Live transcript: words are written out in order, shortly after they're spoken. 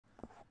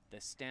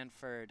the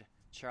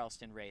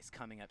Stanford-Charleston race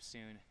coming up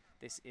soon.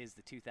 This is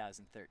the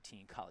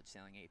 2013 College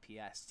Sailing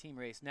APS Team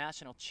Race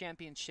National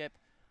Championship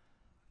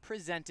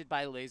presented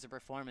by Laser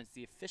Performance,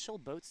 the official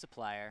boat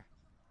supplier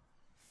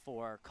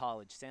for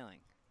college sailing.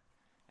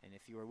 And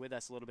if you were with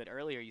us a little bit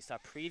earlier, you saw a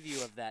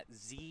preview of that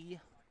Z420.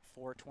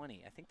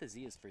 I think the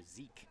Z is for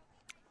Zeke.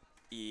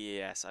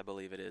 Yes, I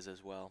believe it is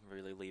as well.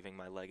 Really leaving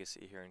my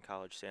legacy here in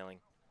college sailing.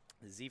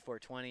 The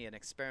Z420, an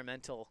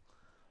experimental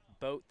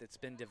boat that's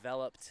been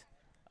developed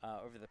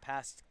over the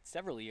past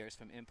several years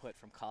from input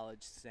from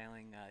college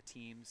sailing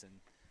teams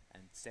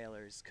and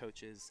sailors,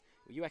 coaches.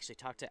 You actually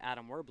talked to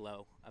Adam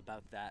Werblow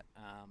about that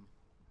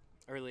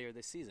earlier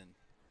this season.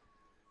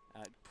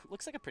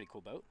 Looks like a pretty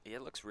cool boat. Yeah,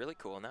 it looks really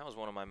cool, and that was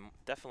one of my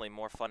definitely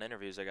more fun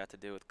interviews I got to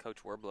do with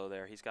Coach Werblow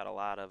there. He's got a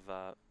lot of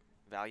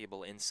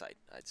valuable insight,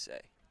 I'd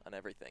say, on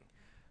everything.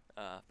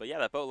 But yeah,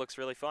 that boat looks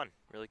really fun,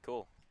 really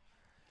cool.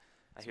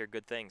 I hear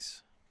good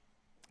things.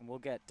 We'll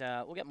get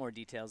more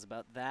details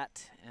about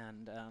that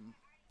and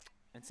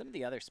some of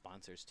the other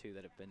sponsors too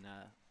that have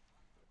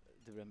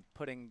been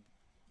putting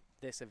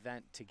this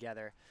event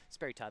together.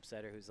 Sperry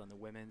Topsetter, who's on the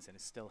women's and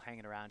is still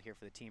hanging around here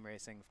for the team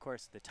racing. Of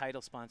course, the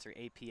title sponsor,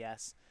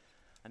 APS,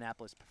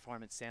 Annapolis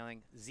Performance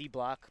Sailing.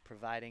 Z-Block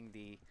providing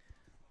the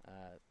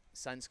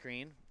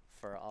sunscreen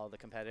for all the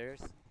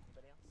competitors.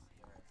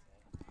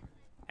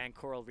 And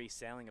Coral Reef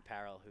Sailing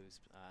Apparel,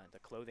 who's the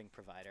clothing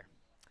provider.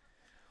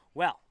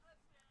 Well,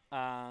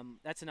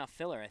 that's enough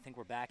filler. I think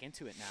we're back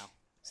into it now.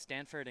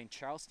 Stanford and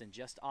Charleston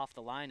just off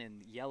the line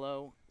in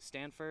yellow.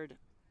 Stanford,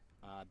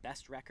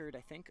 best record,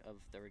 I think, of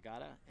the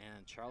regatta,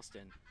 and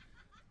Charleston,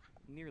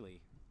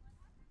 nearly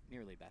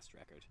best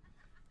record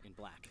in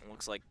black. It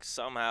looks like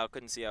somehow,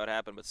 couldn't see how it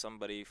happened, but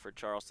somebody for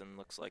Charleston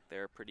looks like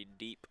they're pretty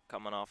deep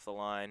coming off the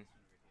line.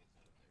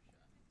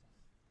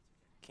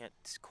 Can't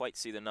quite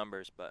see the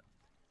numbers, but.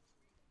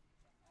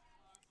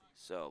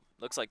 So,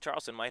 looks like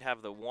Charleston might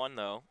have the one,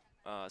 though.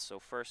 So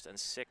first and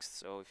sixth,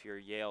 so if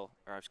you're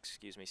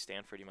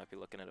Stanford, you might be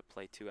looking at a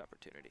play 2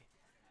 opportunity.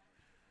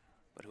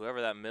 But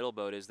whoever that middle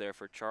boat is there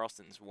for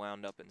Charleston's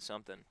wound up in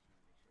something.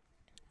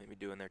 Maybe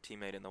doing their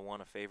teammate in the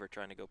one a favor,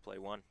 trying to go play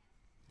 1.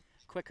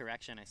 Quick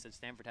correction, I said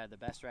Stanford had the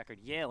best record.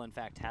 Yale, in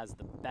fact, has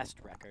the best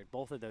record.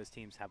 Both of those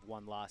teams have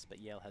 1 loss, but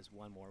Yale has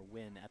 1 more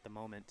win at the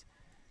moment.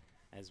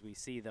 As we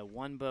see the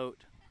one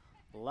boat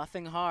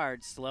luffing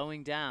hard,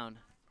 slowing down,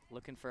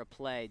 looking for a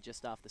play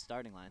just off the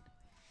starting line.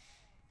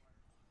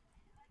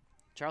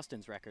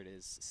 Charleston's record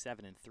is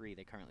 7-3.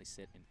 They currently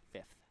sit in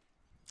 5th.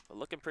 Well,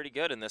 looking pretty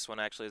good in this one,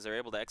 actually, as they're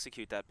able to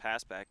execute that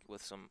pass back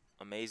with some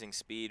amazing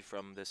speed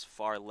from this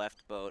far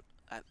left boat.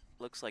 That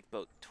looks like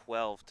boat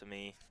 12 to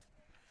me,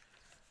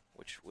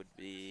 which would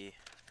be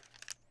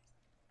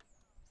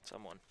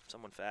someone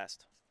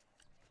fast.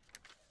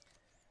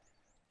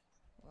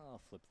 Well,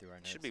 I'll flip through our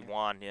notes. Should be here.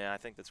 Juan. Yeah, I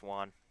think that's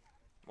Juan.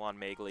 Juan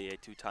Magley, a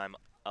 2-time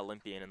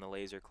Olympian in the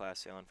laser class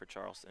sailing for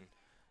Charleston,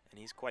 and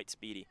he's quite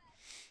speedy.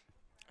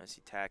 As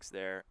he tacks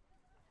there,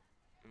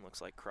 and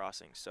looks like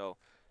crossing. So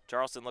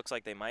Charleston looks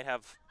like they might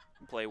have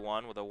play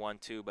 1 with a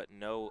 1-2, but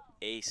no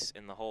ace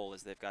in the hole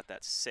as they've got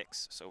that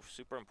 6. So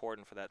super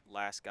important for that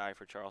last guy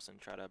for Charleston.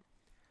 Try to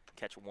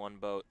catch 1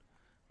 boat,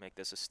 make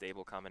this a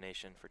stable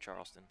combination for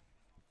Charleston.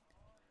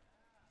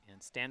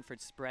 And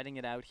Stanford spreading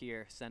it out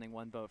here, sending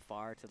 1 boat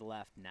far to the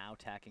left, now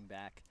tacking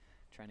back,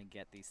 trying to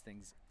get these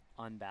things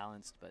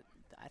unbalanced. But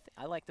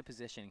I like the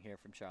positioning here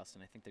from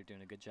Charleston. I think they're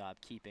doing a good job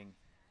keeping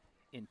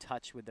in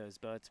touch with those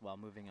boats while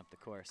moving up the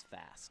course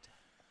fast.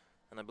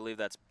 And I believe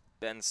that's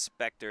Ben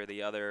Spector,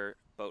 the other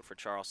boat for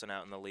Charleston,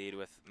 out in the lead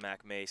with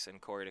Mac Mace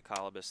and Corey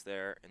DeColibus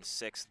there in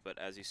 6th. But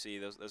as you see,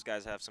 those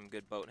guys have some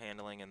good boat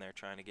handling, and they're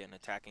trying to get an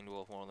attacking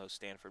duel with one of those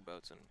Stanford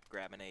boats and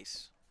grab an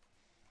ace.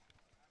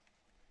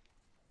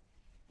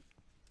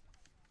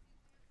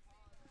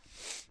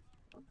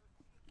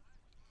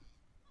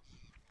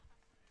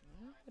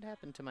 What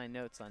happened to my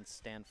notes on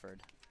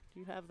Stanford? Do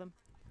you have them?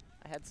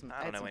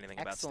 I don't know anything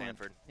about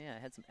Stanford. Yeah, I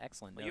had some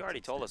excellent notes. Well, you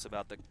already told us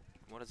about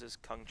what is this,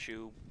 Kung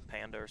Chu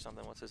Panda or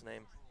something? What's his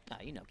name?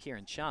 You know,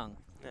 Kieran Chung.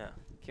 Yeah.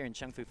 Kieran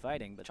Chung Fu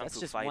Fighting, but that's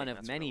just one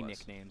of many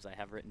nicknames I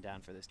have written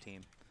down for this team.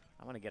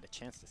 I want to get a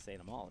chance to say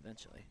them all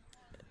eventually.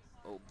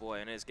 Oh boy,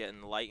 and it's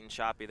getting light and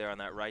choppy there on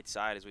that right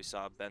side as we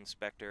saw Ben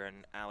Spector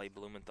and Ali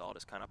Blumenthal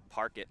just kind of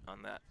park it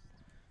on that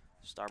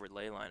starboard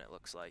ley line, it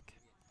looks like.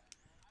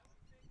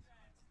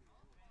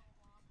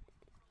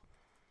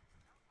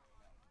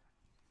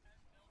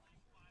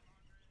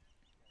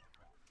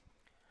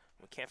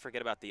 We can't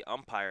forget about the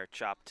umpire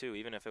chop too.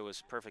 Even if it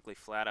was perfectly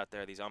flat out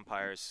there, these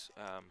umpires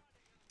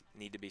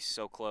need to be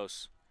so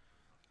close.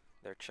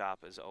 Their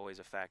chop is always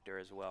a factor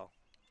as well.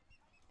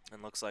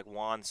 And looks like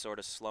Juan's sort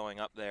of slowing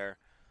up there.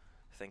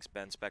 Thinks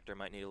Ben Spector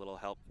might need a little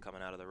help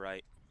coming out of the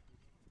right.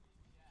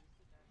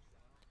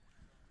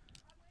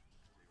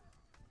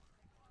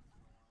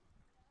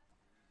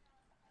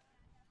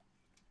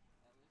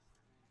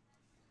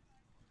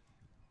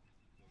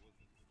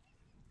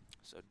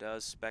 So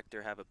does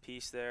Spector have a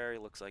piece there? He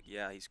looks like,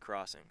 yeah, he's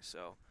crossing.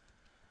 So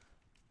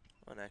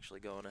one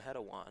actually going ahead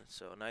of Juan.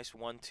 So a nice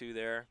 1-2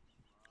 there,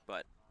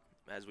 but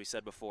as we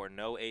said before,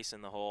 no ace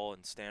in the hole,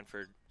 and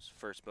Stanford's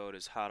first boat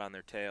is hot on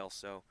their tail,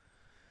 so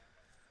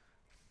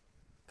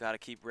got to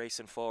keep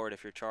racing forward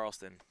if you're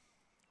Charleston.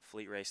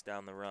 Fleet race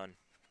down the run.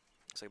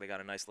 Looks like they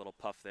got a nice little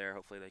puff there.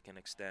 Hopefully they can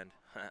extend.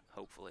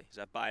 Hopefully. Is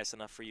that bias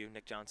enough for you,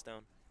 Nick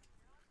Johnstone?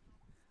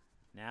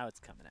 Now it's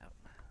coming out.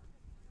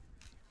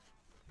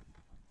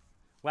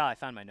 Wow, I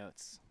found my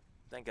notes.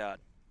 Thank God.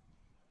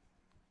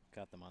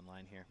 Got them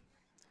online here.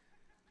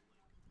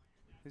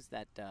 Who's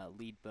that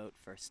lead boat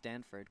for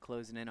Stanford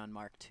closing in on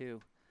Mark II?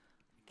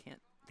 I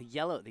can't. The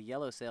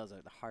yellow sails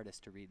are the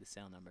hardest to read the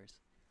sail numbers.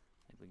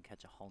 Maybe we can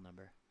catch a hull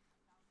number.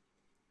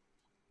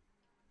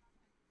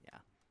 Yeah,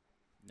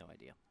 no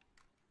idea.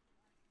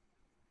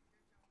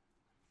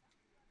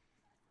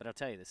 But I'll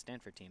tell you, the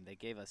Stanford team, they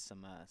gave us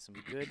some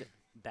good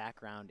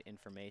background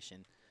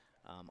information.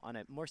 On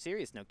a more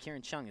serious note,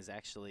 Kieran Chung is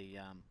actually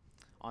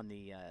on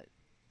the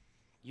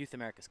Youth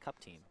America's Cup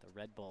team, the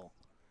Red Bull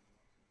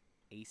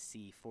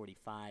AC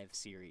 45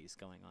 series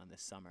going on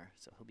this summer.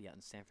 So he'll be out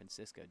in San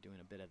Francisco doing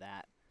a bit of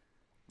that.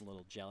 I'm a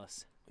little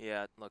jealous.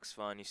 Yeah, it looks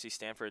fun. You see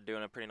Stanford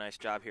doing a pretty nice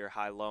job here,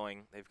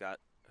 high-lowing. They've got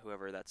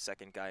whoever that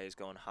second guy is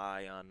going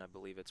high on. I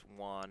believe it's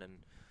Juan, and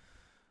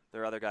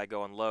their other guy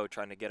going low,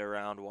 trying to get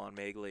around Juan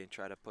Magley and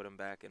try to put him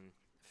back in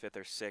 5th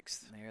or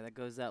 6th. There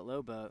goes that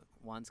low boat.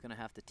 Juan's going to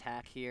have to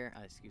tack here.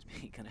 Excuse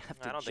me, going to have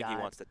to I don't think jibe.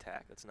 he wants to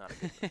tack. That's not a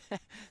good thing.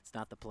 It's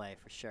not the play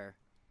for sure.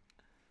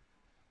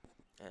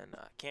 And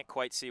can't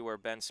quite see where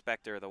Ben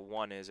Spector, the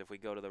 1, is. If we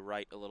go to the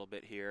right a little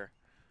bit here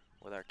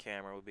with our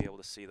camera, we'll be able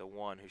to see the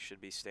 1 who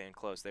should be staying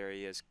close. There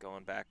he is,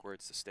 going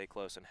backwards to stay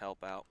close and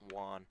help out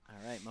Juan.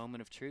 All right,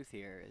 moment of truth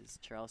here is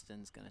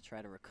Charleston's going to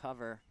try to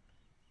recover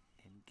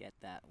and get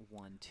that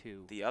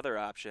 1-2 The other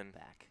option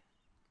back.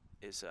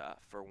 Is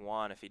for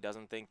Juan, if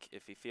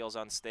he feels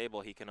unstable,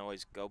 he can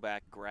always go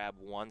back, grab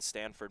one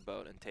Stanford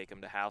boat and take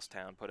him to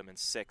Housetown, put him in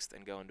 6th,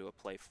 and go into a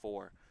play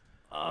 4.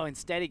 Oh,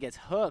 instead he gets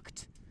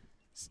hooked.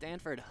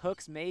 Stanford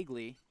hooks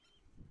Magley.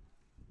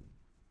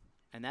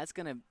 And that's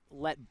going to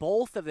let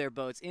both of their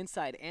boats,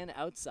 inside and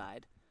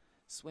outside,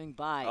 swing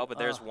by. Oh, but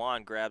there's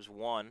Juan, grabs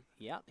 1,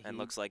 yep, and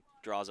looks like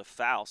draws a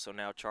foul. So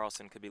now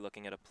Charleston could be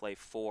looking at a play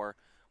 4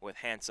 with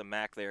Handsome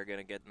Mac there, going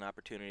to get an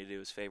opportunity to do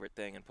his favorite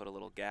thing and put a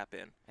little gap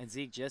in. And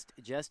Zeke,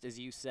 just as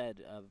you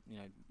said,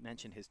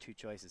 mentioned his 2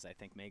 choices, I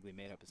think Magley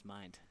made up his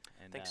mind.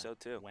 And, I think so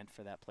too. Went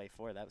for that play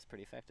 4. That was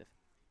pretty effective.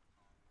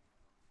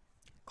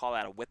 Call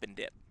that a whip and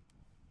dip.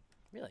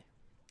 Really?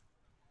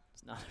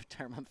 It's not a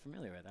term I'm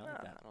familiar with. I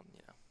like that. I don't,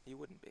 you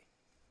wouldn't be.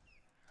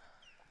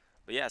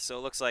 But yeah, so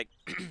it looks like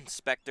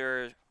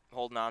Spector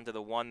holding on to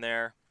the 1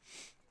 there.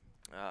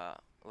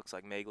 Looks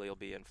like Magley will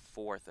be in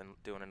 4th and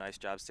doing a nice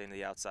job staying to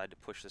the outside to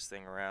push this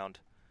thing around.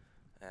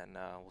 And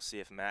we'll see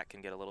if Matt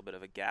can get a little bit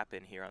of a gap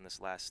in here on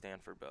this last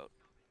Stanford boat.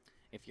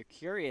 If you're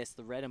curious,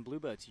 the red and blue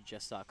boats you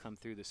just saw come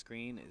through the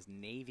screen is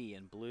navy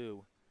and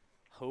blue.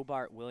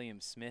 Hobart William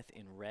Smith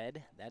in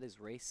red. That is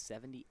race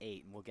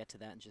 78, and we'll get to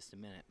that in just a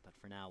minute. But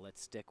for now,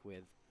 let's stick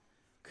with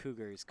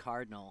Cougars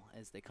Cardinal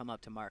as they come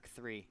up to Mark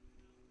III.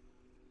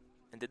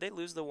 And did they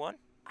lose the 1?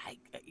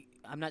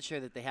 I'm not sure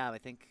that they have. I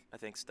think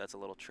that's a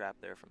little trap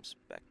there from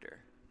Spector.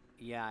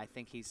 Yeah, I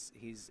think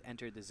he's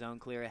entered the zone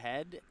clear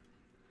ahead.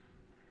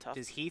 Tough.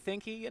 Does he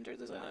think he entered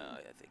the zone? No,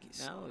 I think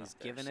he's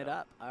giving it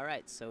up. All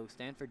right, so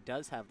Stanford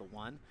does have the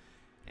 1,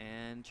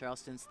 and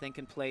Charleston's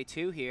thinking play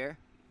 2 here.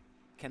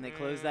 Can they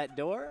close that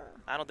door?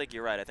 I don't think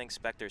you're right. I think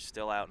Spector's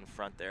still out in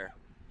front there.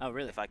 Oh,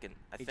 really? I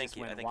think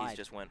he's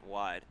just went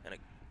wide, and it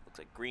looks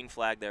like green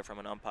flag there from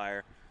an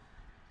umpire.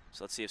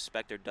 So let's see if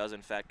Spector does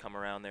in fact come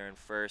around there in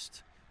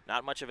 1st.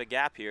 Not much of a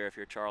gap here if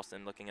you're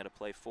Charleston looking at a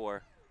play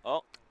 4.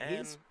 Oh, and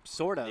he's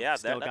sort of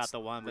still got the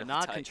 1, but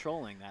not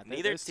controlling that.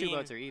 Those 2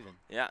 boats are even.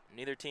 Yeah,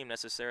 neither team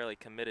necessarily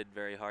committed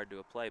very hard to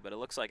a play, but it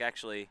looks like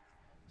actually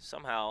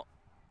somehow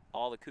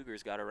all the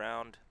Cougars got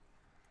around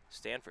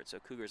Stanford. So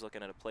Cougars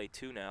looking at a play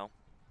 2 now.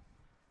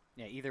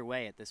 Yeah, either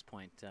way at this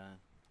point,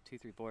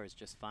 2-3-4 is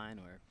just fine.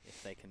 Or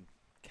if they can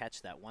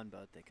catch that 1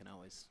 boat, they can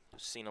always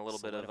seen a little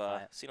bit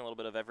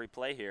of every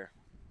play here.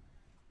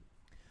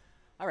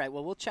 All right,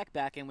 well, we'll check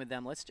back in with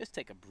them. Let's just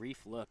take a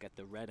brief look at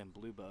the red and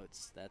blue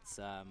boats. That's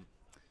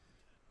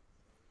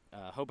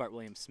Hobart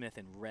William Smith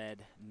in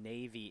red,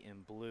 navy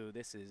in blue.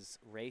 This is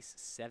race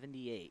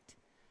 78,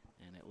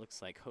 and it looks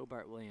like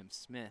Hobart William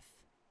Smith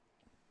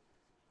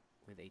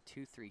with a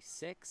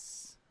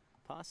 2-3-6,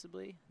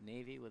 possibly.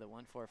 Navy with a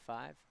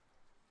 1-4-5.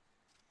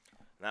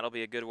 That'll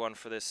be a good one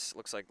for this.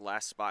 Looks like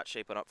last spot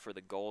shaping up for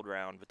the gold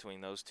round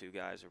between those 2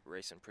 guys. Are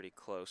racing pretty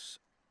close.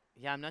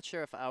 Yeah, I'm not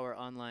sure if our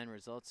online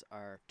results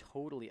are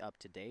totally up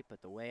to date,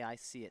 but the way I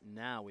see it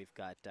now, we've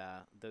got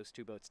those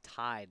 2 boats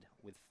tied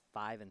with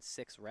 5 and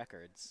 6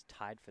 records,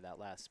 tied for that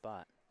last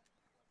spot.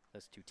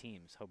 Those 2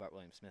 teams, Hobart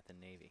William Smith and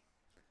Navy.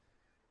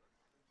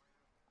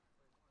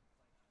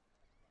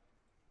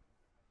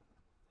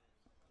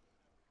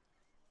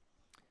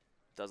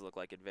 Does look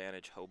like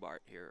advantage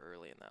Hobart here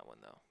early in that one,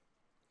 though.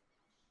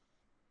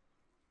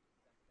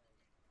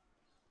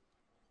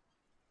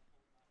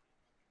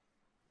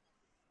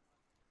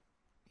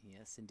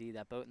 Yes, indeed.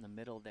 That boat in the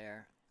middle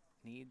there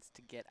needs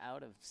to get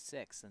out of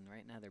 6, and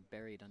right now they're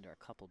buried under a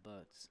couple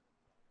boats.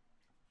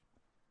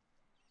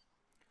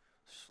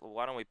 So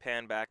why don't we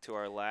pan back to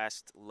our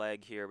last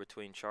leg here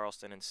between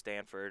Charleston and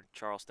Stanford.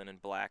 Charleston in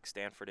black,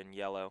 Stanford in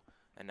yellow.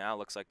 And now it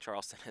looks like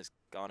Charleston has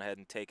gone ahead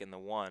and taken the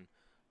 1,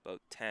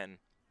 boat 10,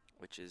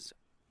 which is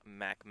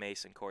Mac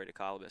Mace and Corey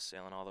DeCalabas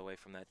sailing all the way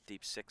from that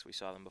deep 6 we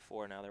saw them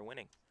before. Now they're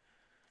winning.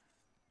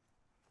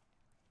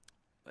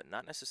 But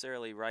not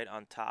necessarily right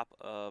on top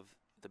of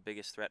the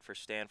biggest threat for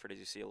Stanford, as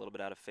you see a little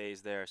bit out of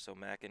phase there. So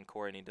Mac and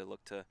Corey need to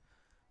look to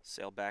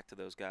sail back to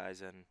those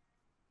guys, and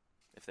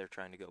if they're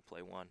trying to go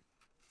play 1.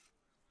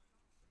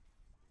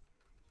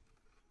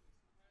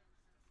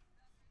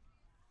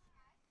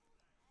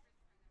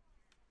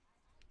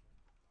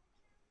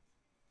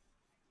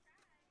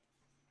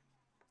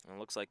 And it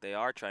looks like they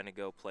are trying to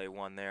go play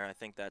 1 there. I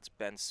think that's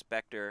Ben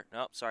Spector.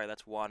 No, sorry,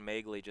 that's Juan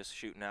Magley just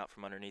shooting out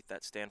from underneath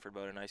that Stanford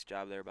boat. A nice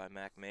job there by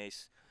Mac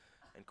Mace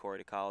and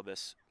Corey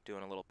DeCalabas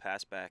doing a little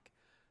pass back.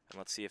 And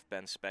let's see if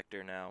Ben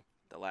Spector now,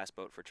 the last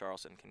boat for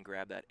Charleston, can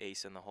grab that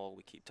ace in the hole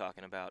we keep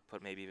talking about,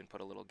 maybe even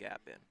put a little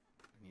gap in.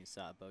 You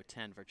saw boat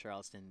 10 for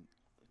Charleston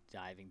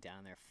diving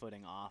down there,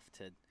 footing off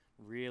to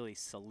really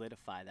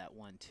solidify that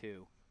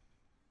 1-2.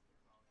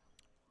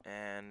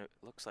 And it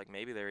looks like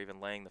maybe they're even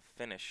laying the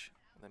finish.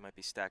 They might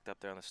be stacked up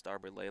there on the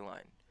starboard ley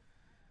line.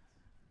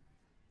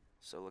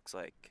 So it looks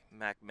like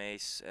Mac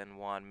Mace and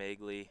Juan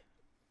Magley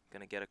going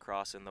to get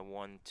across in the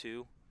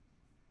 1-2.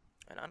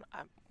 And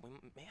I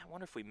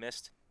wonder if we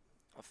missed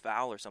a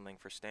foul or something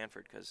for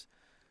Stanford, because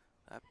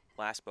that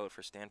last boat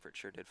for Stanford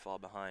sure did fall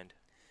behind.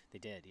 They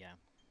did, yeah.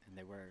 And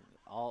they were,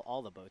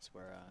 all the boats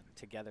were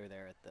together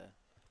there at the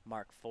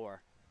Mark IV.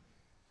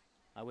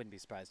 I wouldn't be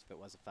surprised if it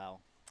was a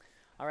foul.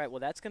 All right,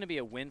 well, that's going to be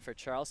a win for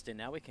Charleston.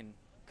 Now we can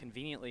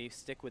conveniently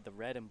stick with the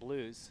red and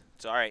blues.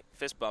 Sorry,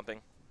 fist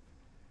bumping.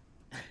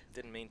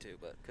 Didn't mean to,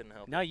 but couldn't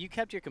help it. No, you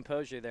kept your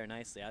composure there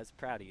nicely. I was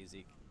proud of you,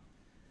 Zeke.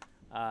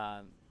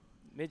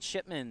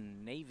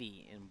 Midshipman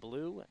Navy in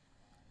blue,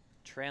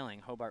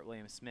 trailing Hobart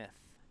William Smith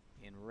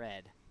in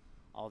red.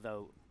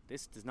 Although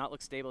this does not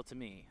look stable to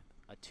me.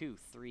 A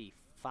 2-3-5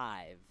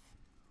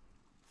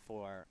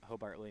 for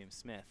Hobart William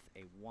Smith,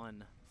 a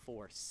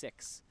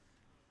 1-4-6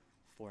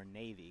 for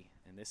Navy,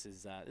 and this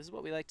is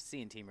what we like to see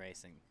in team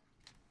racing.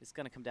 It's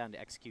going to come down to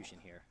execution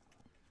here.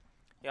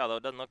 Yeah, although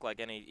it doesn't look like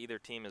either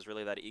team is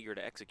really that eager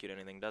to execute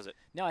anything, does it?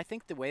 No, I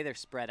think the way they're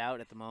spread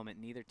out at the moment,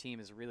 neither team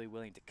is really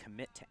willing to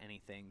commit to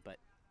anything. But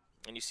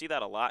and you see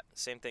that a lot.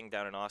 Same thing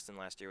down in Austin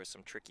last year with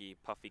some tricky,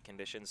 puffy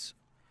conditions.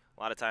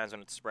 A lot of times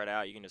when it's spread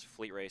out, you can just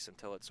fleet race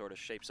until it sort of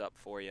shapes up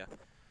for you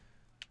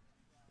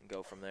and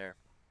go from there.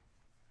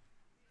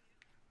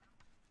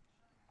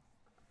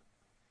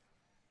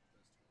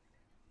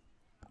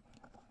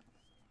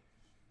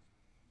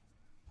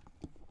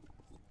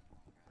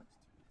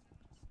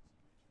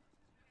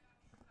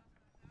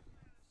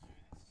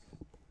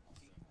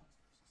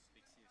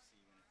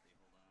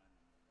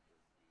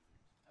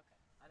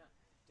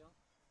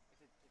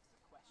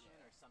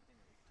 something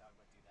that we could talk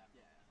about, do that.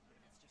 Yeah. But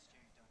if it's just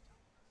sharing, don't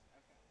tell me.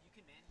 Okay. You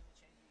can manually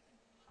change it.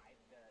 You can hide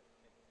the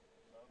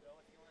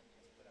logo if you want, and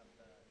just put up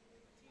the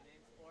team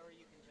names, or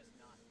you can just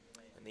not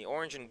play it. And the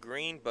orange and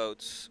green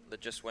boats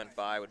that just went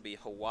by would be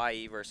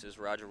Hawaii versus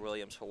Roger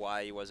Williams.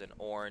 Hawaii was in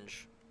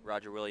orange.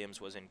 Roger Williams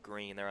was in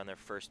green. They're on their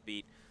first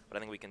beat. But I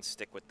think we can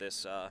stick with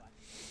this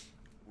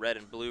red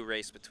and blue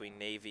race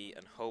between Navy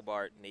and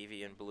Hobart.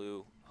 Navy in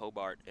blue,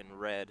 Hobart in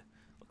red.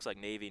 Looks like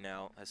Navy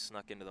now has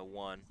snuck into the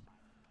one.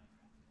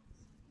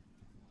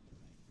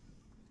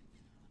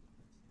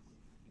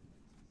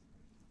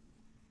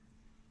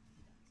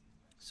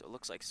 So it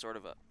looks like sort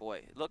of a, boy,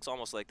 it looks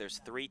almost like there's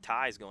 3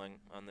 ties going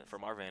on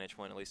from our vantage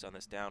point, at least on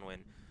this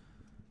downwind.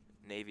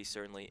 Navy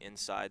certainly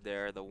inside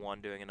there, the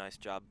one doing a nice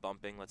job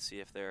bumping. Let's see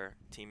if their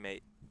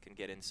teammate can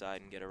get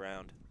inside and get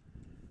around.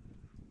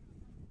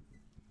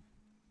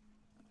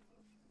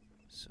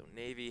 So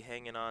Navy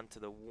hanging on to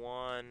the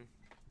one.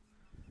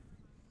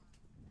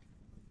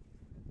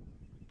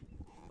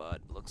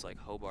 But looks like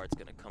Hobart's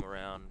going to come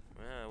around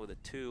with a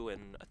 2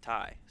 and a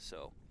tie.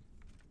 So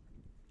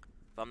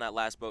if I'm that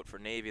last boat for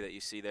Navy that you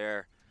see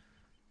there,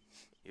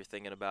 you're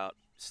thinking about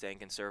staying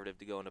conservative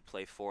to go into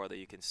play 4, though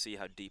you can see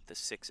how deep the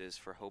 6 is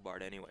for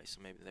Hobart anyway, so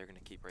maybe they're going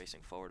to keep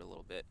racing forward a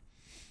little bit.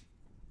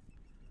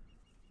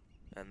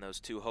 And those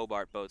 2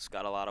 Hobart boats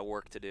got a lot of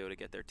work to do to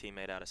get their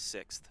teammate out of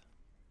 6th.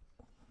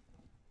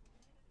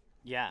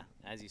 Yeah,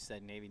 as you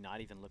said, Navy not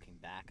even looking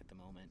back at the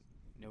moment.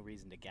 No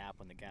reason to gap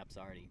when the gap's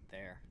already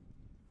there.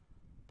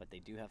 But they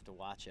do have to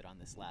watch it on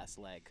this last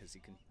leg, because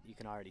you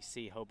can already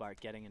see Hobart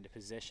getting into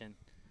position,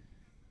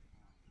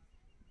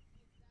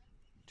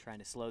 trying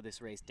to slow this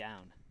race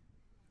down.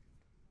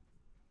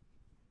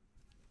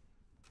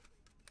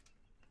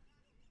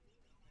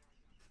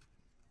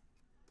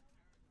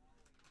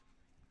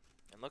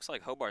 And looks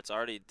like Hobart's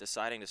already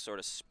deciding to sort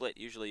of split.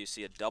 Usually you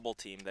see a double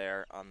team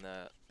there on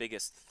the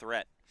biggest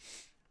threat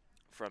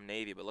from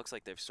Navy, but looks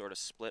like they've sort of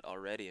split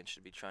already and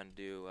should be trying to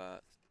do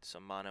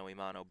some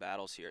mano-a-mano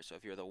battles here. So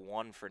if you're the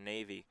 1 for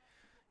Navy,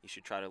 you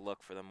should try to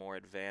look for the more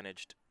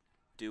advantaged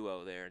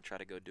duo there and try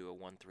to go do a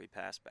 1-3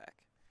 pass back.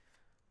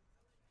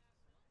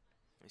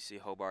 You see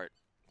Hobart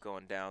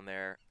going down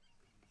there,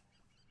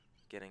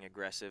 getting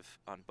aggressive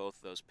on both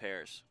of those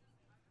pairs.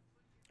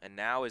 And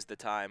now is the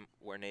time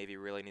where Navy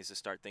really needs to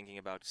start thinking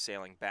about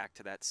sailing back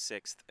to that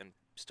 6th and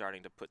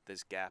starting to put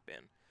this gap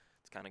in.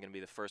 It's kind of going to be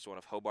the first one.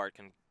 If Hobart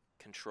can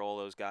control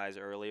those guys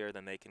earlier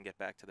than they can get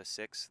back to the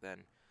 6th,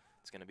 then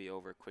it's going to be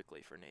over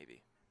quickly for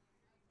Navy.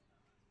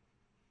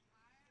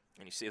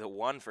 And you see the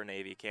 1 for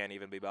Navy can't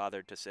even be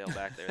bothered to sail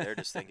back there. They're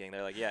just thinking,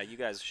 they're like, yeah, you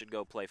guys should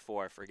go play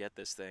 4. Forget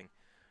this thing.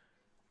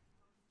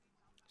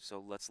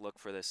 So let's look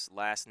for this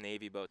last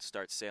Navy boat to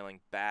start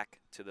sailing back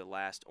to the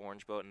last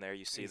orange boat, and there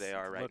you see they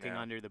are right now. Looking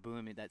under the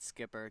boom, that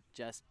skipper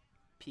just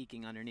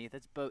peeking underneath.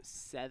 That's boat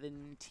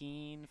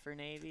 17 for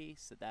Navy,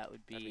 so that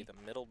would be the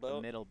middle boat.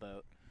 The middle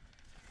boat.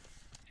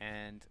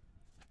 And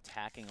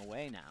tacking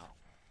away now.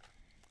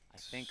 I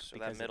think so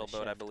that middle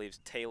boat, I believe, is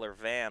Taylor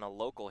Van, a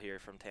local here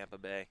from Tampa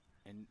Bay.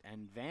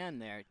 And Van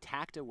there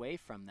tacked away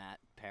from that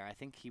pair. I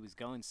think he was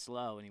going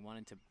slow and he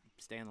wanted to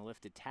stay on the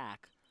lifted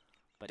tack.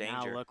 But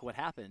now look what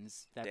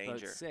happens. That boat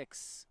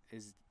 6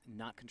 is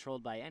not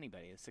controlled by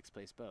anybody, a 6th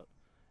place boat.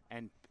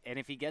 And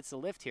if he gets the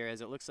lift here, as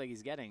it looks like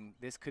he's getting,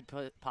 this could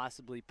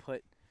possibly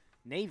put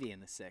Navy in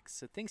the 6th.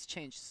 So things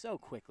change so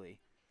quickly.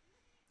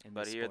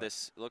 But here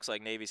this looks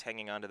like Navy's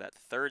hanging on to that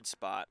 3rd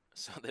spot.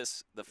 So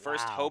the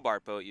first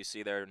Hobart boat you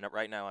see there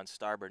right now on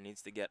starboard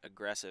needs to get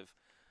aggressive.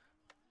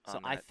 So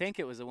I think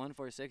it was a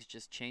 146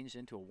 just changed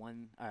into a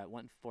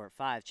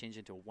 145 changed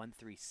into a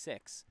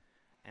 136.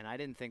 And I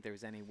didn't think there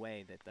was any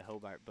way that the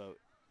Hobart boat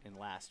in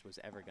last was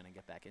ever going to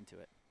get back into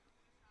it.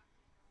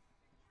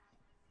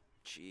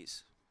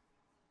 Jeez.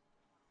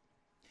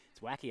 It's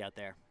wacky out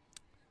there.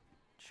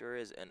 Sure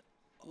is. And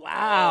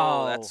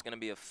wow, that's going to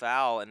be a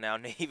foul, and now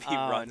Navy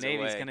runs away.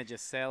 Navy's going to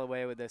just sail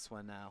away with this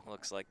one now.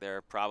 Looks like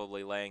they're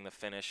probably laying the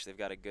finish. They've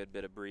got a good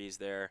bit of breeze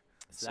there.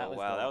 So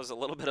wow, that was a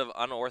little bit of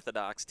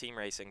unorthodox team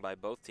racing by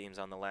both teams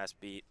on the last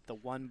beat. The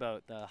one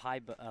boat, the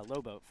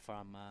low boat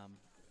from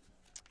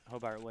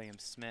Hobart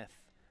Williams Smith,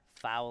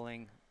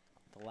 fouling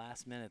the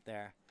last minute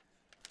there,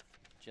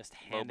 just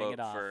handing it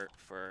off.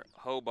 For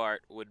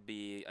Hobart would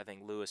be, I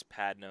think, Lewis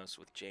Padnos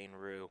with Jane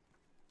Rue.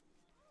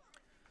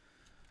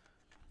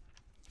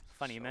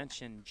 Funny you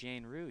mentioned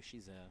Jane Rue.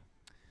 She's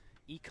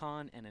a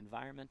Econ and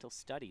Environmental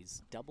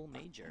Studies double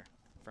major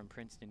from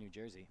Princeton, New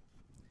Jersey.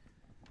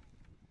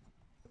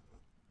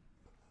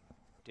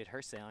 Did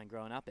her sailing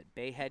growing up at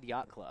Bay Head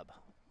Yacht Club.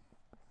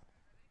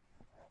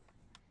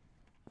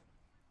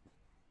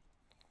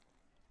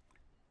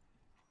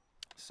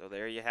 So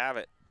there you have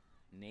it.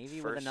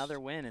 Navy with another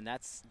win, and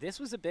this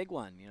was a big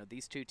one. You know,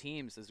 these two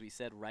teams, as we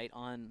said, right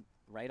on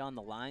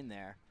the line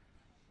there,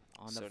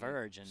 on the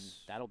verge, and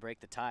that'll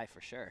break the tie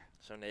for sure.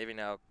 So Navy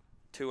now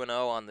 2-0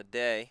 on the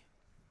day,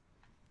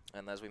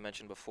 and as we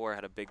mentioned before,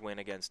 had a big win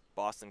against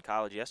Boston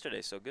College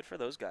yesterday. So good for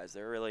those guys.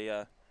 They're really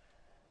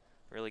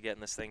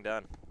getting this thing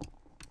done.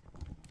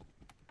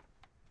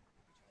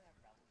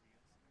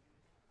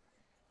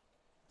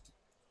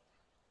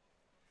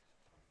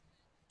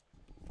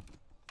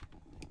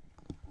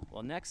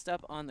 Well, next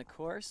up on the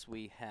course,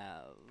 we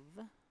have...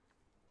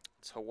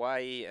 It's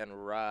Hawaii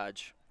and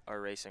Raj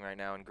are racing right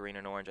now in green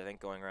and orange, I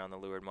think going around the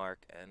leeward mark,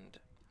 and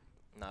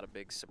not a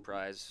big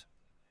surprise.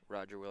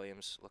 Roger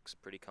Williams looks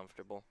pretty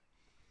comfortable.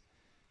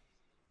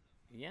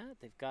 Yeah,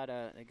 they got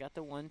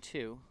the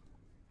 1-2.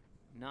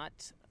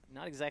 Not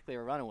exactly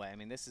a runaway. I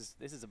mean, this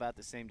is about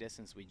the same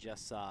distance we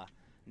just saw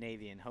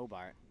Navy and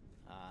Hobart.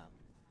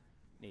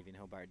 Navy and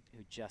Hobart,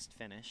 who just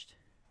finished.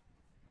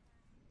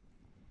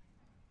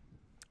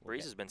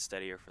 Breeze has been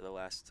steadier for the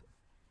last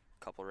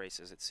couple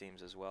races, it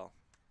seems, as well.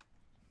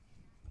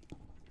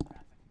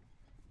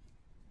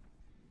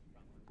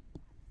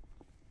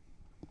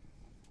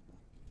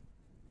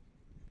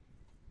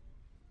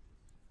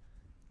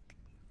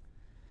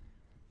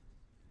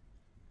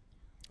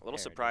 A little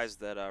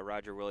surprised that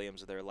Roger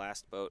Williams, their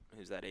last boat,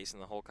 who's that ace in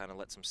the hole, kind of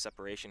let some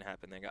separation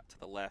happen. They got to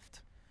the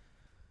left.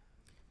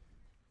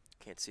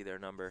 Can't see their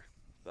number,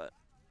 but...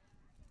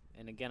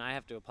 And again, I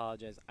have to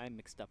apologize. I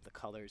mixed up the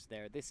colors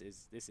there. This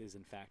is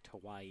in fact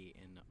Hawaii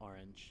in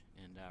orange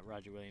and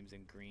Roger Williams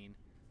in green.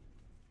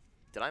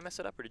 Did I mess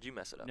it up or did you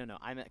mess it up? No,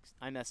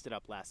 I messed it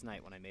up last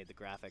night when I made the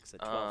graphics at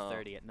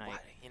 12:30 at night. Why?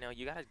 You know,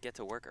 you gotta get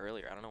to work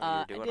earlier. I don't know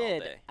what you were doing all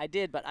day. I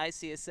did, but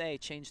ICSA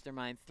changed their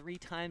mind 3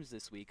 times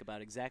this week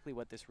about exactly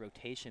what this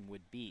rotation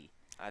would be.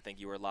 I think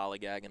you were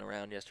lollygagging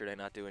around yesterday,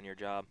 not doing your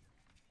job.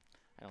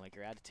 I don't like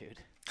your attitude.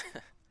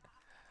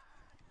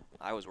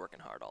 I was working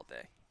hard all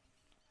day.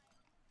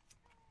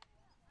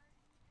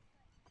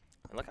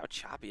 And look how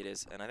choppy it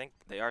is. And I think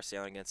they are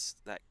sailing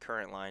against that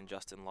current line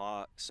Justin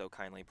Law so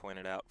kindly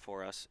pointed out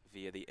for us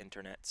via the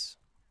internets.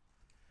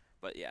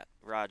 But yeah,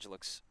 Raj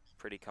looks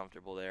pretty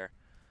comfortable there.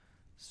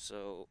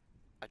 So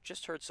I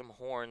just heard some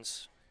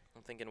horns.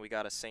 I'm thinking we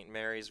got a St.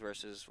 Mary's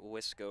versus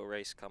Wisco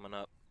race coming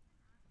up.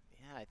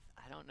 Yeah,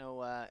 I don't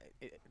know.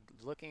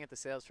 Looking at the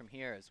sails from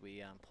here as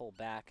we pull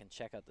back and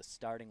check out the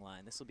starting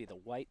line, this will be the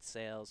white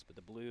sails with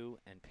the blue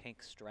and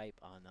pink stripe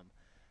on them.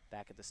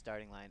 back at the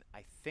starting line.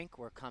 I think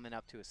we're coming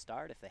up to a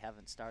start if they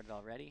haven't started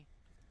already.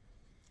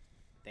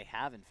 They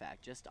have, in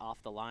fact, just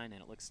off the line,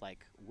 and it looks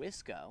like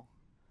Wisco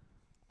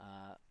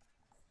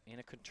in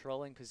a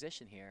controlling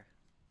position here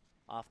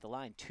off the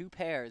line. 2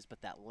 pairs,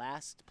 but that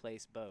last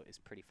place boat is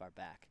pretty far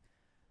back.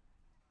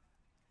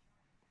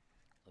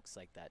 Looks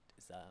like that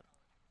is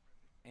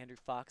Andrew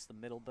Fox, the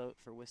middle boat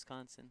for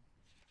Wisconsin.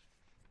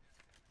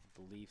 I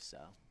believe so.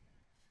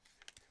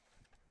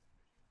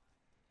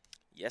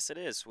 Yes, it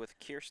is, with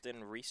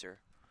Kirsten Reeser.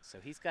 So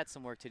he's got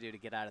some work to do to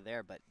get out of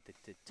there, but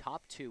the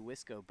top 2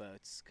 Wisco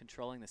boats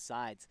controlling the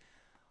sides.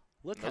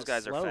 Look Those how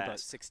guys are slow boat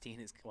fast. 16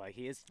 is. Well,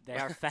 they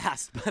are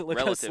fast, but look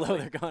how slow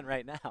they're going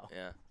right now.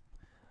 Yeah.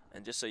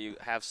 And just so you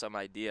have some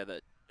idea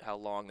that how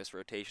long this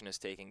rotation is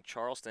taking,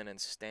 Charleston and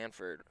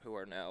Stanford, who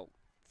are now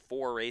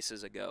 4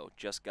 races ago,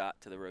 just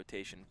got to the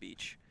rotation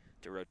beach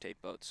to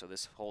rotate boats. So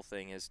this whole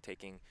thing is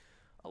taking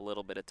a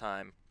little bit of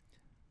time.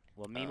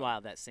 Well,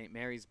 meanwhile, that St.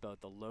 Mary's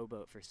boat, the low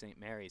boat for St.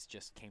 Mary's,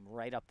 just came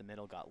right up the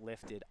middle, got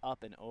lifted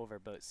up and over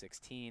boat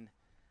 16,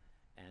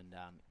 and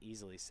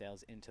easily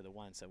sails into the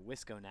 1. So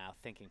Wisco now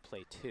thinking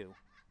play 2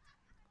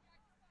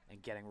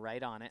 and getting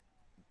right on it.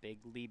 Big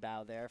lee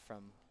bow there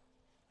from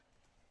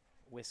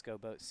Wisco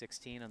boat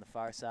 16 on the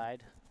far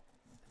side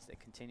as they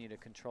continue to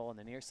control on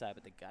the near side,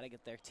 but they got to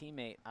get their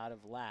teammate out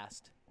of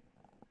last.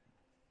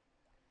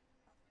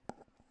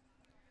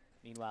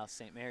 Meanwhile,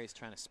 St. Mary's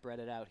trying to spread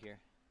it out here.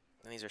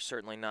 And these are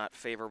certainly not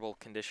favorable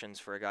conditions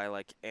for a guy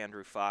like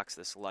Andrew Fox,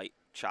 this light,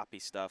 choppy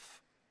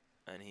stuff.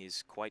 And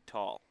he's quite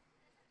tall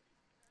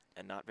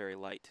and not very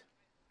light.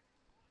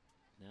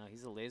 No,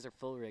 he's a laser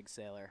full rig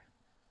sailor.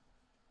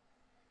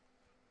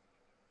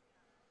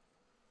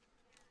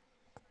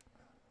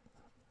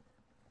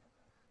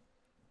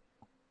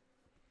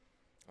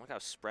 Look how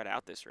spread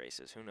out this race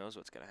is. Who knows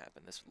what's going to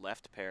happen? This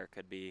left pair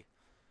could be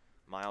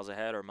miles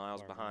ahead or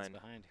miles behind.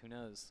 Who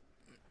knows?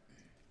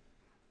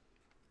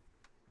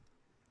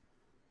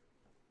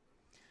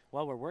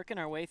 Well, we're working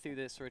our way through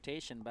this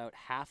rotation, about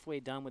halfway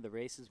done with the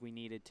races we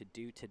needed to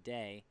do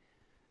today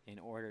in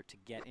order to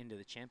get into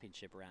the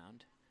championship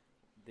round.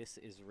 This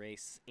is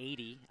race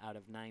 80 out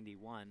of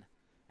 91,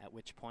 at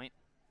which point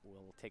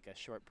we'll take a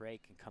short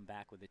break and come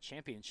back with the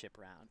championship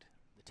round.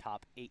 The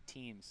top 8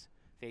 teams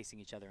facing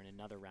each other in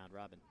another round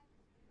robin.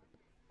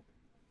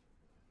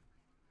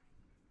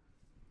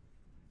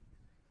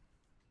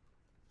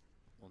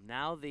 Well,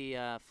 now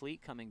the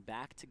fleet coming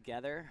back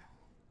together.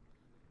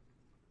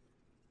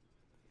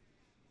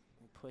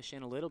 Push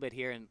in a little bit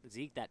here, and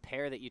Zeke, that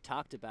pair that you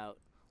talked about,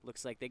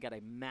 looks like they got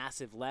a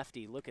massive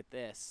lefty. Look at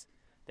this.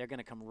 They're going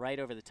to come right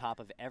over the top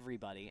of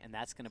everybody, and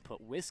that's going to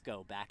put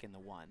Wisco back in the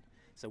 1.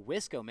 So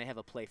Wisco may have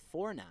a play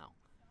 4 now,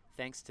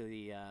 thanks to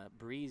the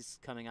breeze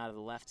coming out of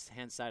the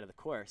left-hand side of the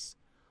course.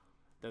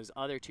 Those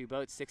other 2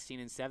 boats, 16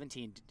 and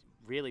 17,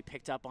 really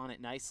picked up on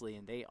it nicely,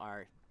 and they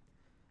are, it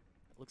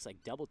looks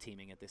like double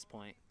teaming at this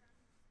point,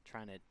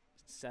 trying to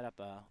set up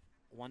a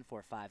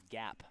 1-4-5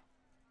 gap.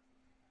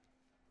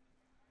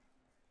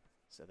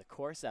 So the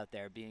course out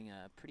there being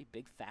a pretty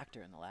big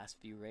factor in the last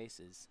few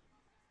races.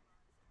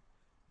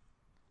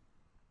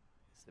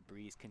 As the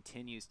breeze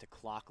continues to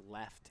clock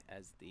left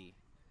as the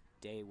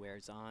day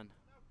wears on.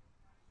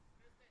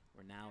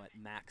 We're now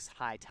at max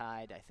high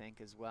tide, I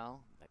think, as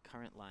well. That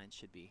current line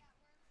should be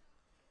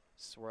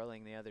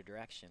swirling the other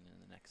direction in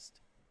the next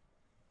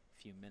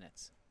few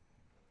minutes.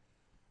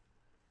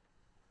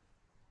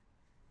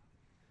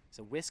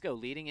 So Wisco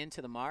leading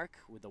into the mark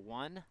with the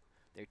 1.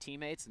 Their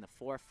teammates in the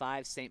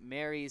 4-5. St.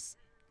 Mary's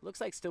looks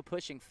like still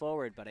pushing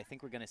forward, but I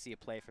think we're going to see a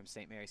play from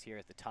St. Mary's here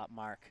at the top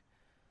mark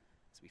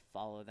as we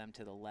follow them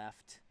to the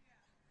left.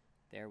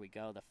 There we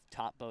go, the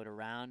top boat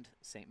around.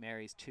 St.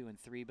 Mary's 2 and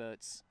 3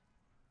 boats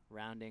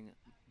rounding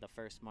the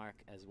first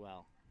mark as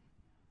well.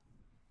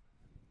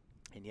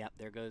 And yep,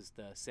 there goes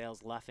the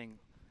sails luffing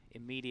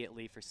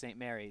immediately for St.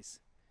 Mary's.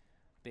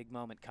 Big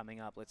moment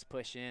coming up. Let's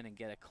push in and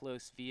get a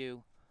close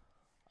view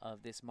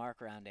of this mark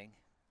rounding.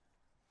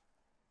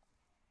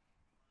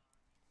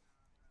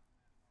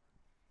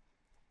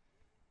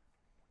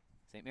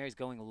 St. Mary's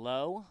going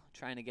low,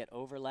 trying to get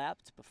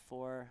overlapped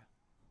before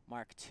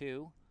Mark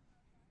 2.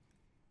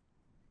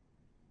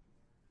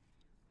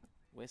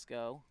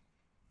 Wisco.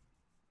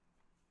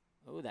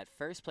 Oh, that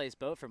first place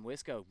boat from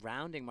Wisco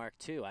rounding Mark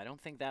 2. I don't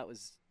think that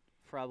was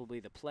probably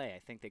the play. I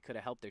think they could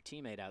have helped their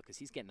teammate out because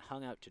he's getting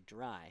hung out to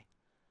dry.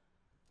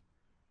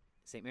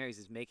 St. Mary's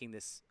is making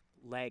this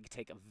leg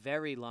take a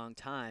very long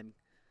time,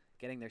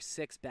 getting their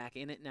 6 back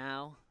in it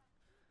now.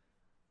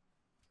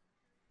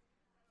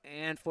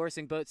 And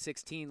forcing boat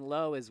 16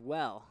 low as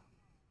well.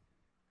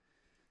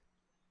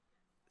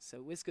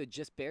 So Wisco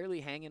just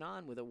barely hanging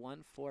on with a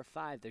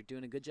 1-4-5. They're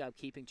doing a good job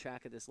keeping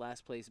track of this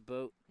last place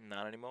boat.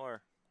 Not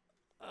anymore.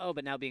 Oh,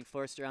 but now being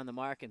forced around the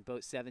mark, and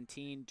boat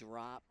 17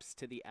 drops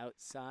to the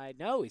outside.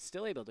 No, he's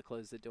still able to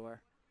close the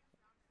door.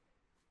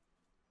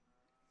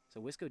 So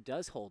Wisco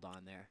does hold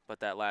on there. But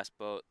that last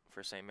boat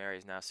for St.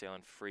 Mary's now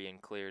sailing free and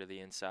clear to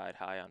the inside,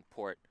 high on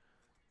port.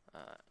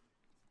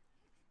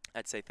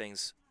 I'd say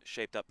things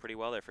shaped up pretty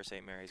well there for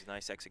St. Mary's.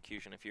 Nice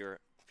execution if you're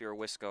you're a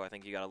Wisco, I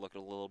think you got to look a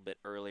little bit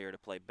earlier to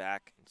play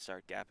back and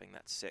start gapping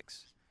that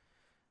 6.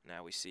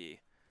 Now we see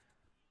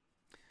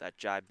that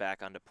jibe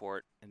back onto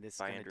port And this is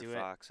by going to Andrew do it.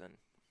 Fox. And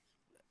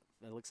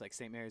It looks like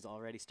St. Mary's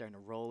already starting to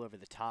roll over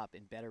the top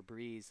in better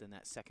breeze than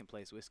that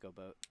second-place Wisco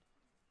boat.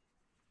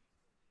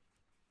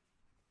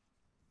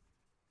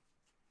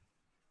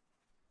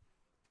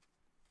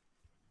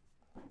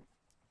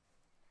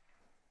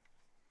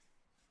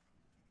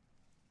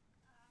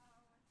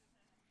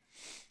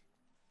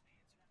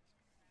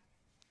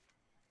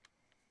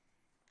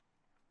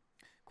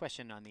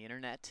 Question on the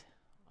internet,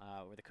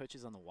 were the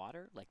coaches on the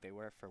water like they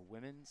were for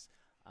women's?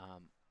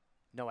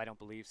 No, I don't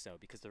believe so,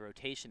 because the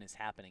rotation is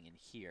happening in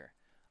here.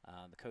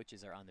 The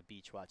coaches are on the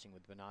beach watching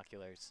with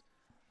binoculars.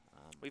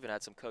 We even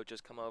had some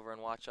coaches come over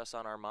and watch us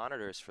on our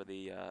monitors for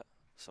the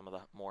some of the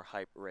more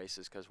hype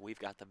races because we've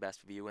got the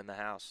best view in the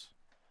house.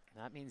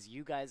 That means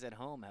you guys at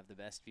home have the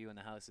best view in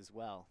the house as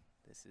well.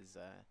 This is,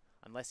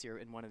 unless you're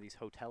in one of these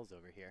hotels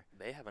over here.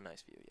 They have a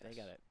nice view, yes. They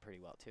got it pretty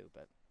well too,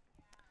 but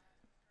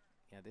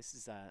yeah, this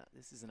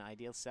is an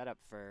ideal setup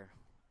for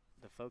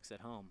the folks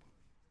at home.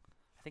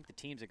 I think the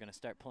teams are going to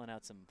start pulling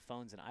out some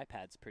phones and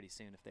iPads pretty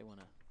soon if they want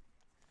to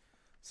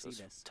see it's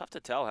this. Tough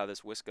to tell how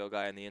this Wisco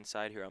guy on the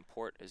inside here on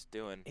port is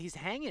doing. He's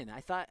hanging.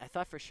 I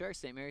thought for sure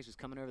St. Mary's was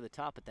coming over the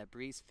top, but that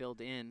breeze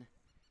filled in.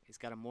 He's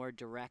got a more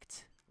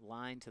direct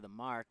line to the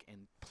mark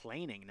and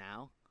planing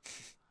now.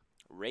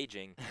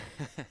 Raging.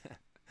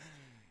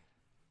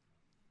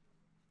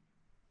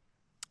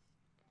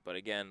 But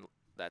again,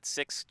 that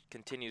 6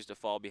 continues to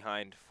fall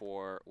behind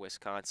for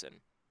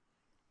Wisconsin.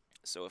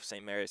 So if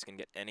St. Mary's can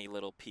get any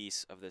little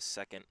piece of this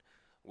second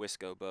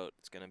Wisco boat,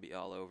 it's going to be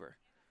all over.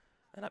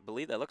 And I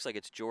believe that looks like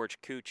it's George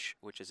Cooch,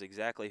 which is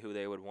exactly who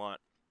they would want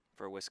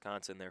for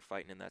Wisconsin. They're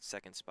fighting in that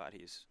second spot.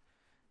 He's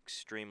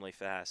extremely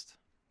fast.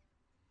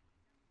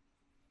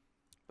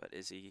 But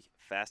is he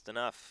fast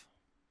enough?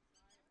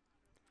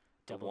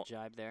 Double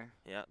jibe there.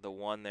 Yeah, the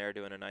 1 there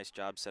doing a nice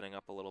job setting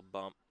up a little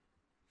bump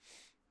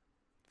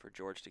for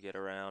George to get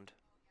around.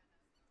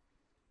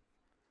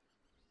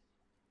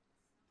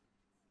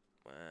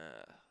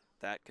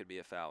 That could be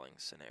a fouling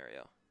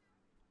scenario.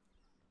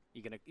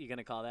 You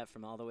gonna call that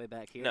from all the way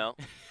back here? No,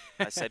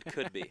 I said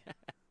could be.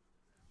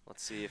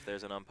 Let's see if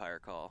there's an umpire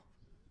call.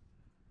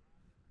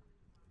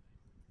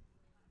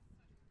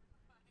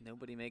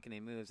 Nobody making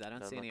any moves. I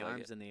don't see any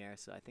arms in the air,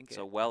 so I think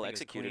so. Well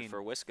executed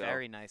for Wisco.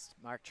 Very nice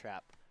mark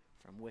trap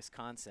from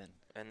Wisconsin.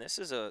 And this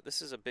is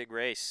a big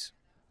race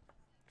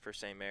for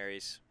St.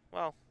 Mary's.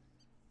 Well,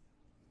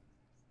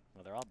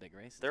 they're all big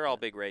races. They're all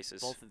big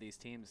races. Both of these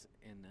teams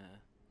in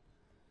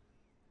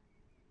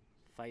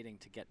fighting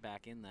to get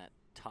back in that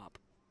top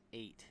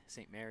 8.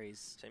 St.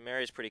 Mary's. St.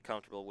 Mary's pretty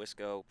comfortable.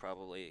 Wisco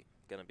probably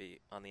going to be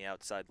on the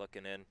outside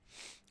looking in.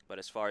 But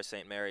as far as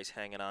St. Mary's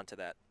hanging on to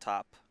that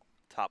top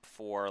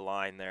 4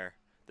 line there,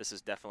 this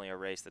is definitely a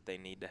race that they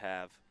need to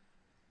have.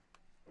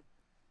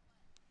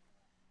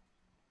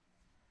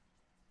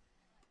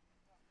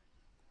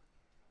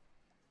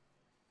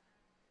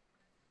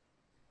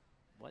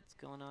 What's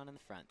going on in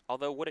the front?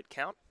 Although, would it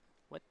count?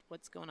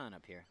 What's going on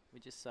up here? We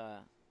just saw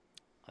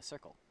a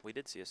circle. We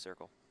did see a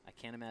circle. I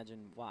can't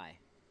imagine why.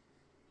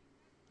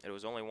 It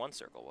was only 1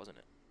 circle, wasn't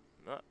it?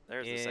 No,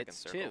 there's the second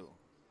circle. It's 2.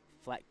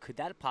 Flat. Could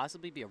that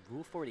possibly be a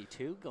Rule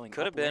 42 going?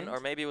 Could have been, or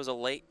maybe it was a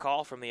late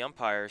call from the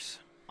umpires.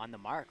 On the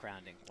mark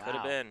rounding. Wow. Could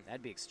have been.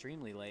 That'd be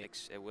extremely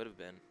late. It would have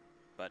been.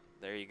 But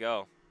there you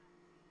go.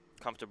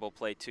 Comfortable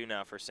play 2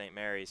 now for St.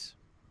 Mary's.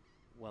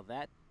 Well,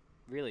 that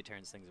really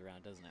turns things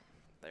around, doesn't it?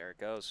 There it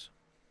goes.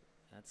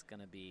 That's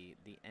going to be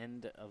the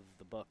end of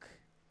the book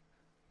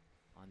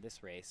on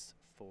this race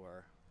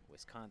for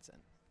Wisconsin.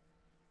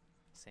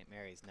 St.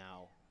 Mary's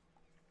now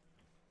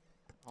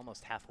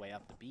almost halfway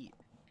up the beat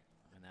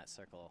when that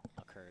circle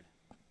occurred.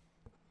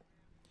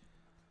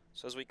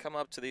 So as we come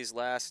up to these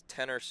last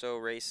 10 or so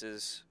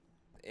races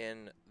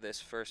in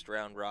this first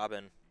round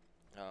robin,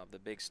 the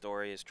big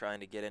story is trying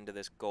to get into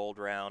this gold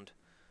round.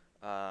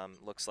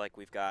 Looks like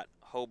we've got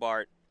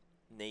Hobart,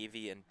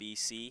 Navy, and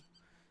BC.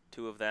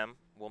 2 of them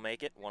will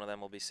make it. 1 of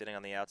them will be sitting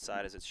on the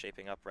outside as it's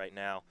shaping up right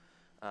now.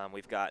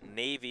 We've got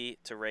Navy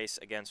to race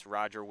against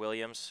Roger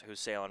Williams, who's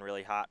sailing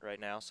really hot right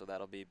now, so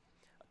that'll be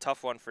a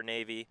tough one for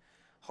Navy.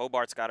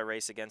 Hobart's got a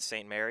race against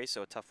St. Mary's,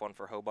 so a tough one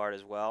for Hobart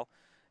as well.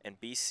 And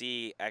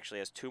BC actually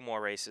has 2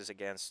 more races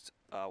against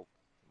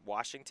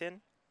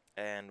Washington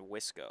and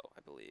Wisco,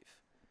 I believe.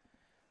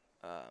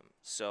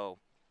 So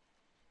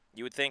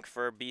you would think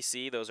for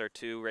BC, those are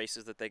 2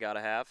 races that they got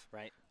to have.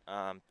 Right.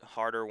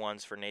 Harder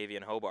ones for Navy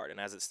and Hobart. And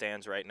as it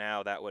stands right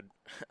now, that would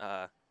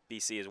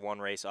BC is 1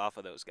 race off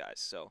of those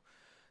guys. So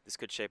this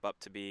could shape up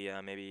to be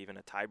maybe even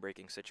a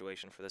tie-breaking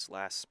situation for this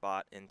last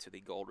spot into the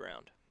gold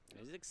round.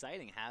 It is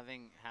exciting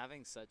having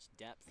such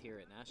depth here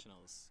at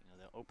Nationals. You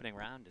know, the opening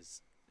round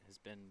has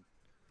been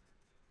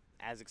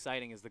as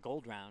exciting as the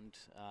gold round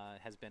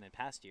has been in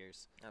past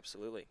years.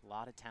 Absolutely. A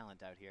lot of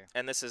talent out here.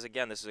 And this is a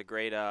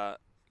great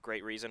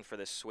reason for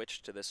this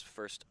switch to this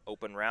first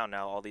open round.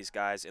 Now all these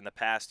guys in the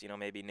past, you know,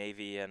 maybe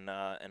Navy and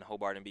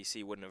Hobart and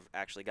BC wouldn't have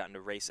actually gotten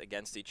to race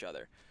against each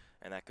other.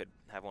 and that could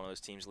have one of those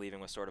teams leaving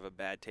with sort of a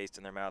bad taste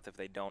in their mouth if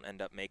they don't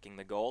end up making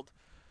the gold.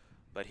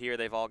 But here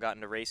they've all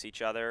gotten to race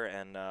each other,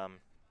 and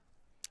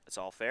it's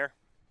all fair.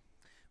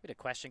 We had a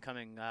question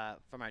coming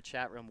from our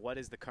chat room. What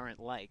is the current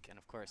like? And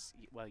of course,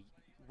 well,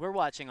 we're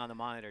watching on the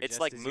monitor. It's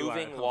just like as you are at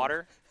moving home.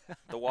 water.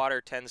 The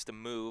water tends to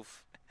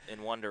move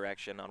in one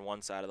direction on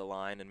one side of the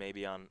line, and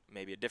maybe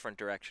a different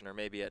direction, or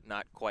maybe at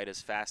not quite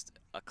as fast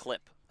a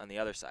clip on the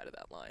other side of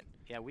that line.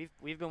 Yeah,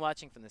 we've been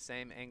watching from the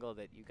same angle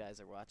that you guys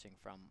are watching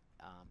from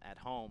at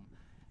home,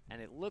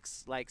 and it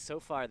looks like so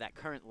far that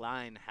current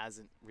line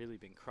hasn't really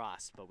been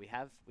crossed. But we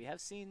have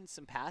seen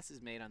some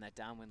passes made on that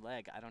downwind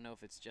leg. I don't know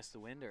if it's just the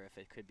wind or if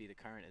it could be the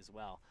current as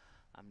well.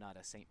 I'm not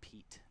a St.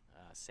 Pete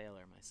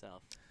sailor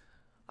myself.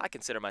 I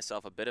consider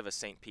myself a bit of a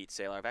St. Pete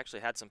sailor. I've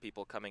actually had some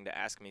people coming to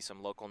ask me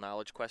some local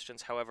knowledge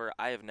questions. However,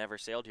 I have never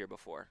sailed here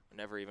before.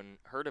 Never even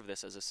heard of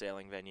this as a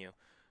sailing venue.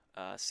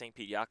 St.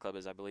 Pete Yacht Club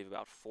is, I believe,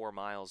 about 4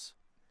 miles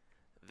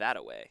that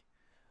away,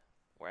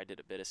 where I did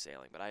a bit of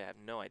sailing, but I have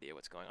no idea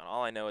what's going on.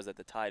 All I know is that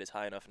the tide is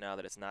high enough now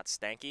that it's not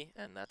stanky,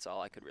 and that's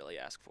all I could really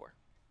ask for.